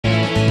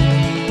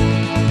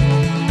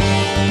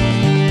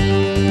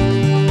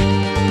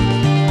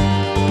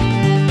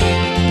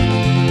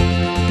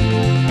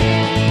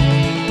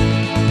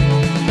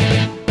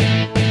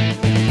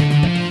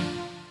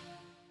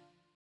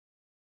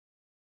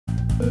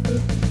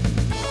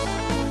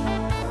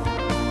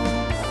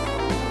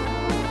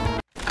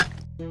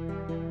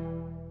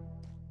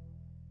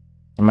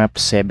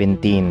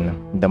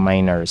MAP17, the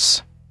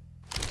miners.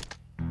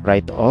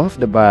 Right off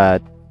the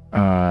bat,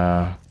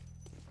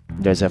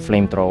 there's a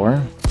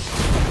flamethrower,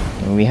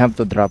 and we have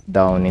to drop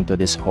down into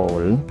this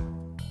hole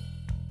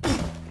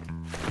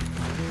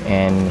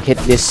and hit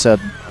this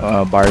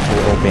bar to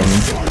open.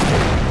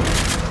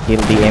 Kill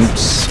the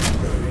imps,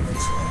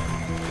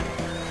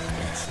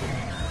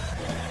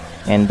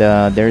 and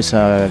there's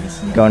a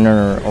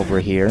gunner over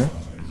here,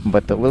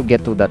 but we'll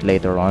get to that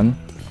later on.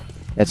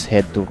 Let's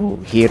head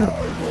to here.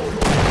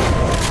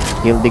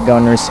 Kill the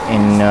gunners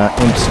and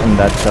imps on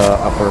that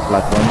upper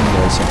platform.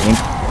 There's an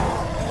imp.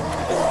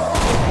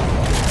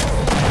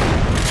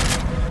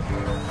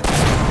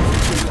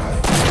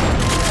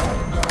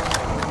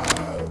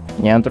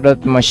 Yeah, onto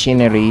that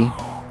machinery.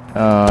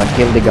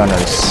 Kill the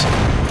gunners.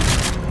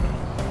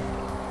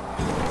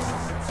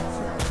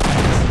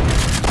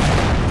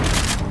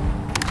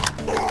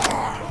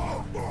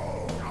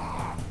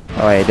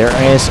 Alright, there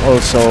is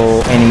also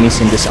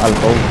enemies in this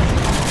alcove.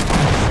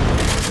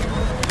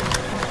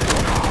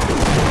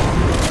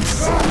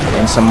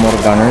 And some more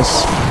gunners.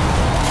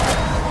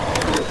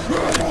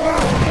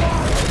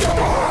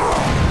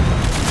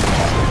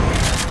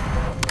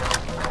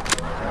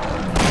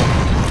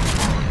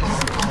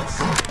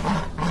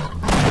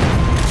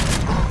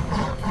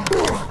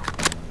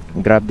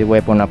 Grab the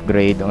weapon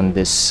upgrade on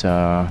this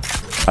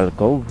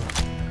alcove.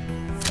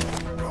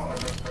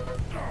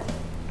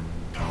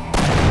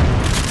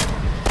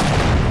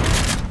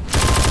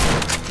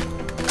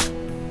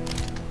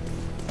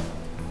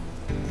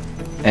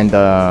 And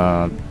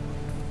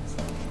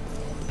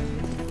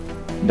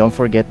don't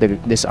forget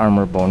this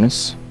armor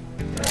bonus.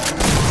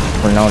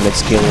 For now,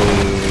 let's kill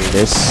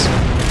the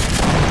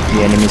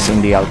enemies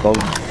in the alcove.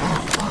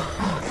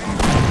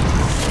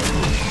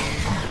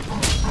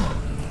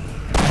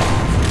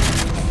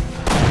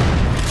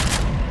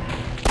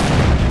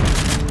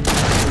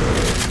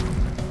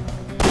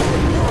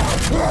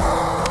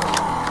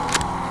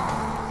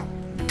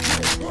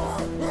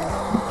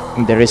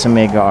 There is a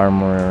mega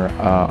armor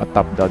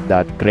atop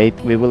that crate.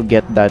 We will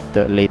get that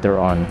later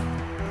on.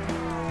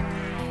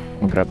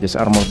 Grab this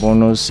armor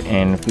bonus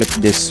and flip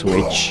this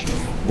switch.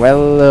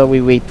 While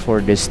we wait for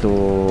this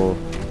to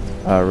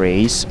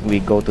raise, we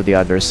go to the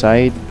other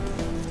side.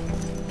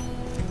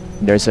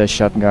 There's a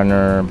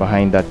shotgunner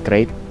behind that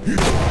crate,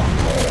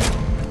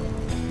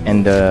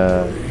 and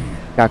the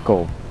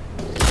Kako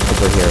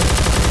over here.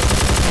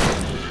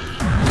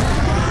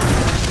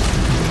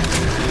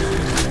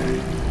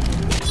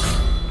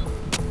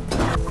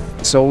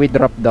 So we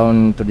drop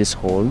down to this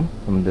hole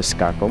from the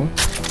Kako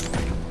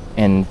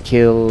and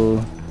kill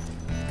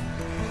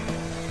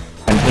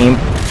an imp,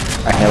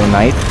 a Hell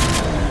Knight,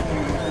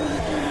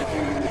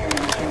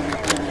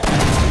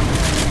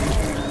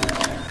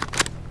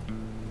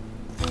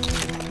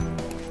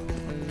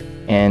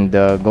 and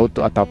go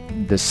to atop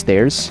the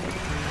stairs.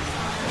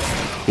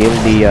 Kill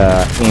the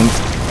imp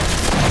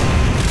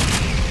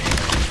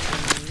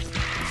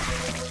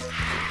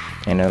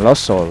and a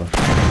lost soul.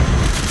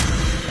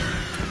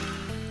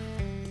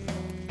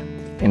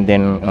 And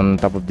then on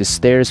top of the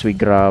stairs, we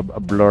grab a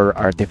blur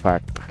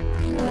artifact.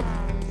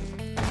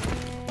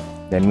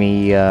 Then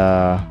we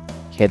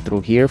head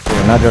through here for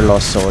another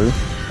lost soul.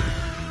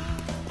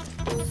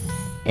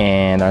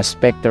 And our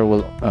specter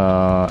will,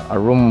 a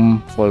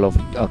room full of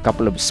a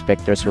couple of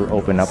specters will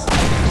open up.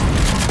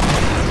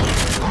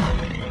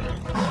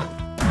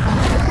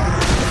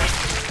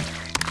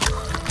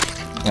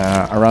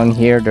 Around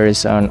here, there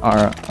is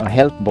a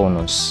health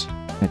bonus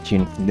that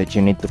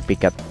you need to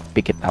pick it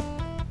up.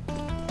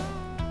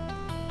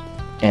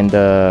 And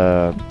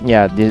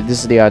yeah, this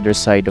is the other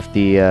side of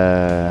the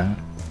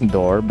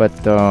door, but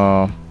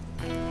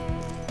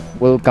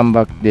we'll come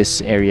back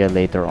this area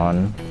later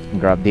on.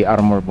 Grab the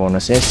armor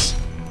bonuses,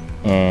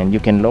 and you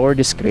can lower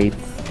this crate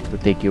to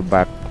take you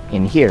back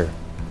in here.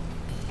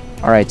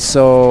 Alright,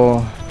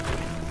 so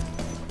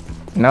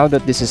now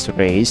that this is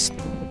raised,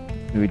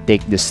 we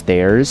take the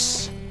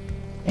stairs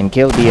and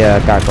kill the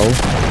Kako.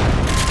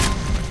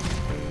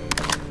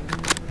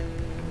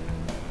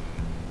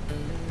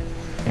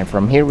 And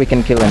from here we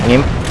can kill an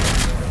imp.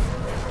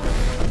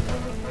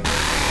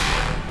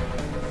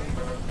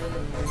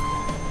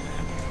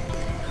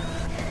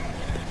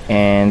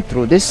 And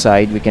through this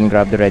side we can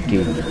grab the red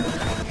key.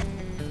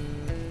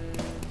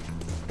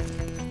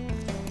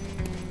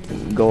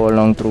 Go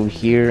along through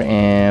here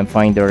and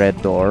find the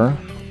red door.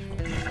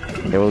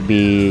 There will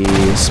be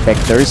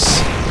specters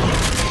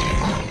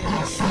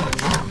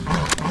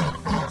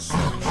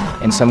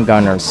and some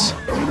gunners.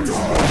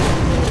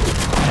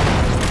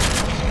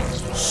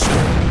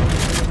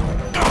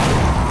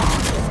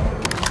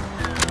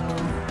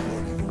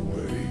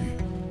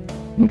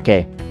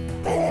 Okay,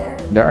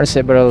 there are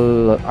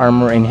several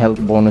armor and health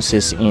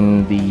bonuses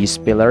in these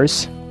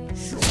pillars.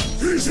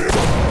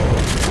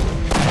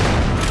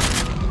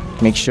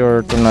 Make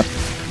sure to not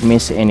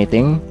miss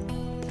anything.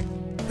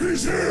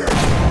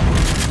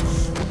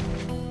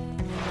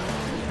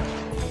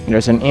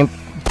 There's an imp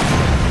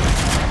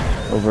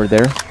over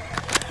there.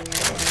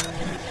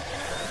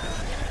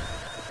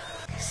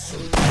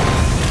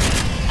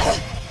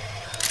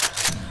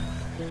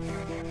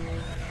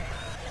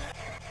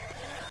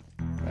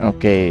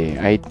 Okay,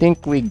 I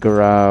think we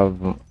grab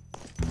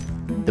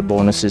the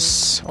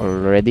bonuses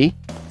already.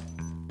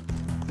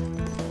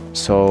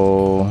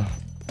 So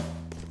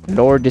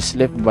lower this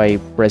lift by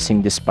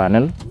pressing this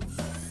panel.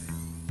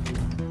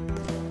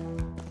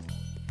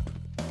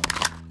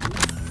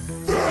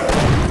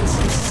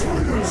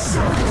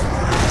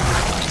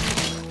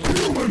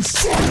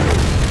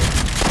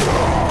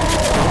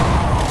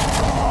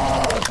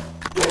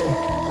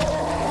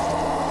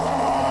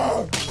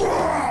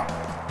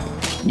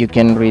 You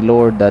can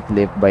reload that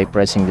lift by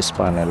pressing this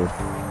panel.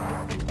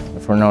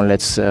 For now,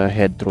 let's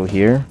head through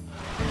here.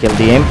 Kill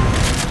the imp.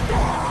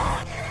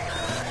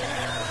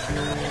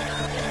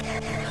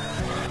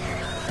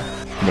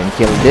 Then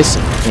kill this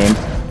imp.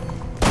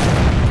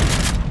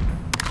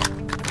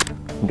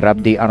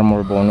 Grab the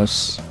armor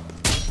bonus.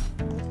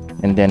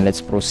 And then let's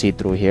proceed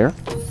through here.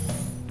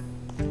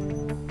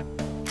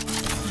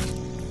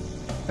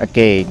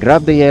 Okay,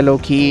 grab the yellow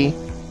key,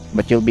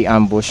 but you'll be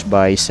ambushed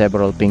by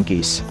several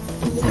pinkies.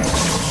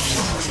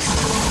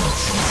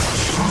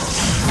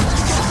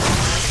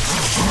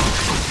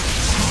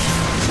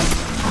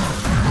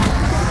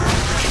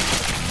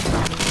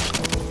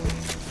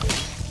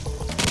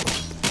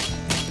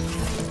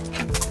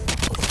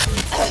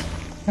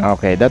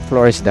 Okay, that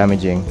floor is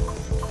damaging.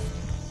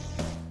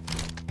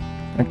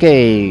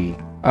 Okay,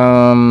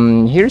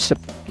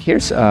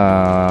 here's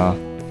a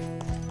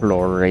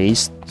floor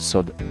raised,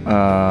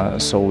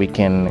 so we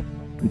can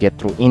get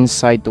through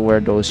inside to where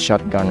those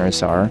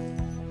shotgunners are.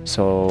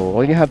 So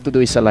all you have to do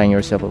is align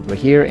yourself over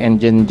here and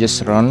then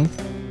just run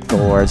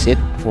towards it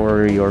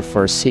for your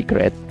first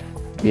secret.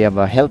 We have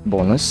a health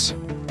bonus.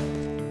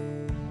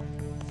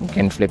 You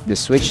can flip the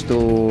switch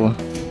to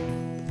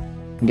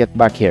get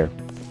back here.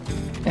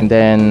 And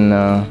then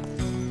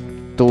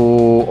to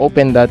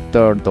open that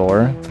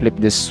door, flip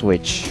this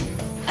switch.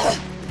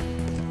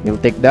 You'll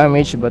take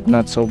damage, but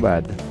not so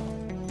bad.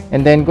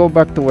 And then go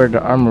back to where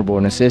the armor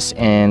bonus is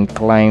and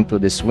climb to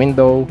this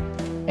window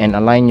and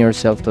align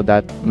yourself to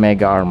that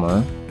mega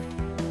armor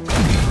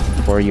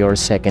for your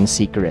second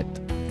secret.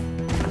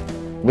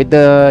 With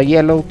the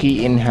yellow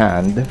key in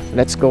hand,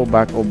 let's go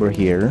back over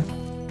here.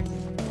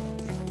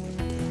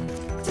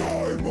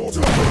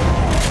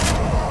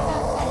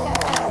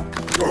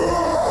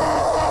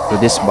 To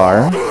this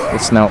bar.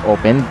 It's now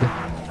opened.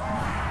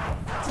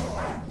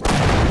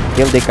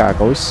 Kill the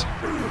cacos.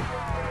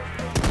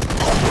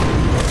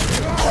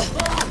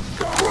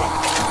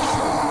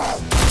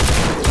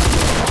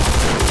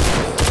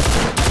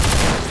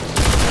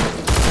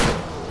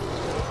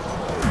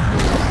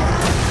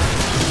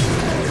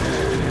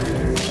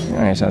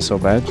 It's not so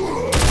bad.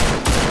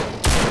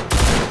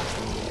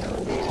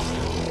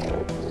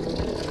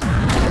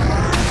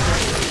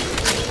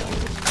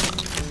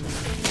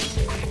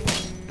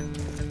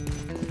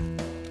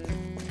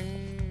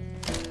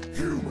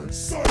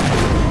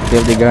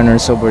 Kill the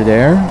gunners over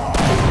there.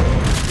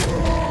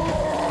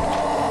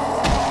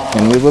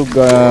 And we will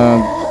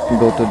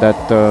go to that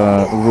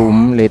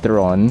room later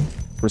on.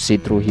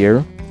 Proceed through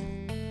here.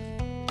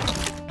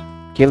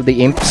 Kill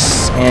the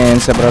imps and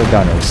several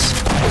gunners.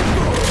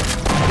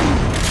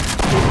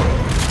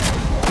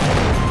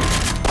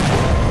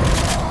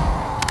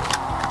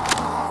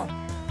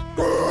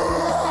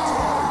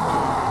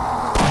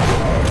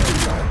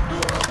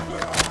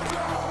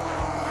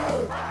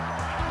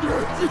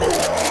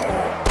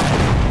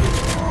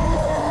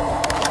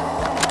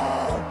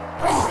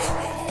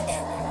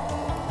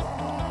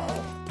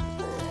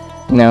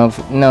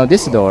 Now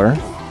this door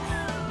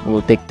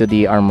will take to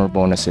the armor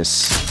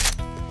bonuses.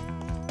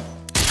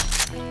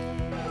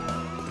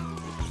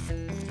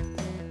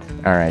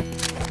 Alright,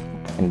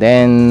 and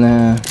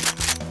then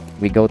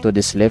we go to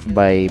this lift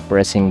by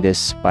pressing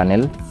this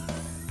panel.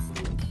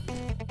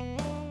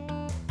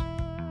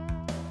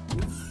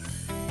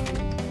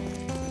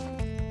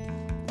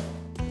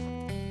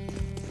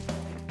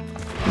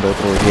 Go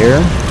through here,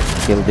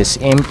 kill this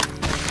imp,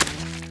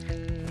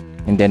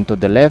 and then to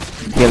the left,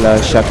 kill a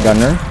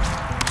shotgunner.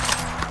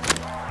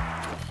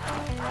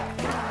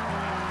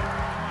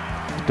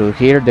 To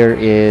here there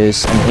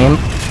is an imp,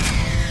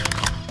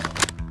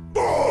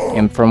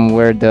 and from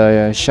where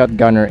the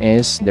shotgunner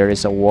is, there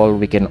is a wall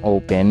we can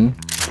open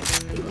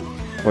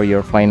for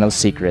your final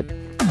secret.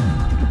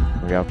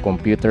 We have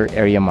computer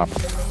area map.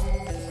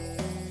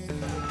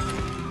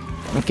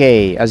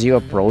 Okay, as you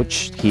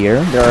approach here,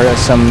 there are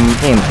some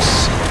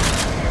imps.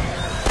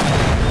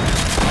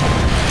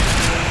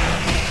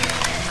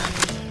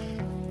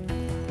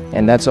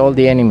 And that's all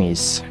the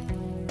enemies.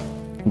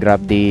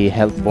 Grab the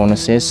health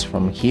bonuses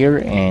from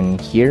here, and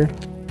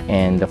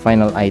the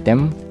final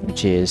item,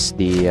 which is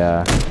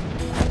the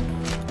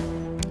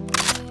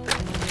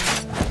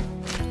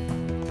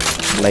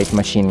light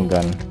machine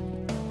gun.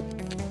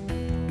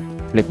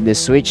 Flip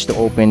this switch to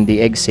open the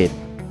exit,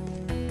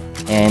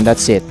 and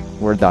that's it,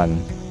 we're done.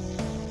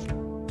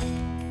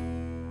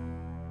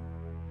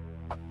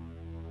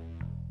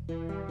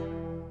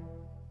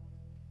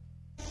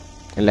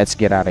 Let's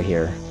get out of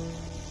here.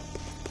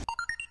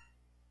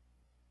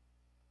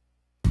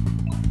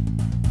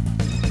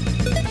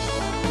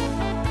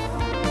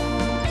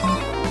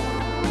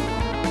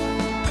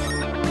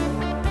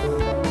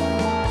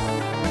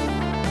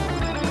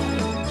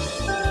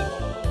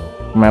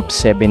 Map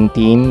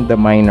 17, the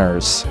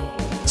miners.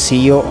 See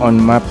you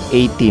on map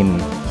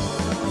 18.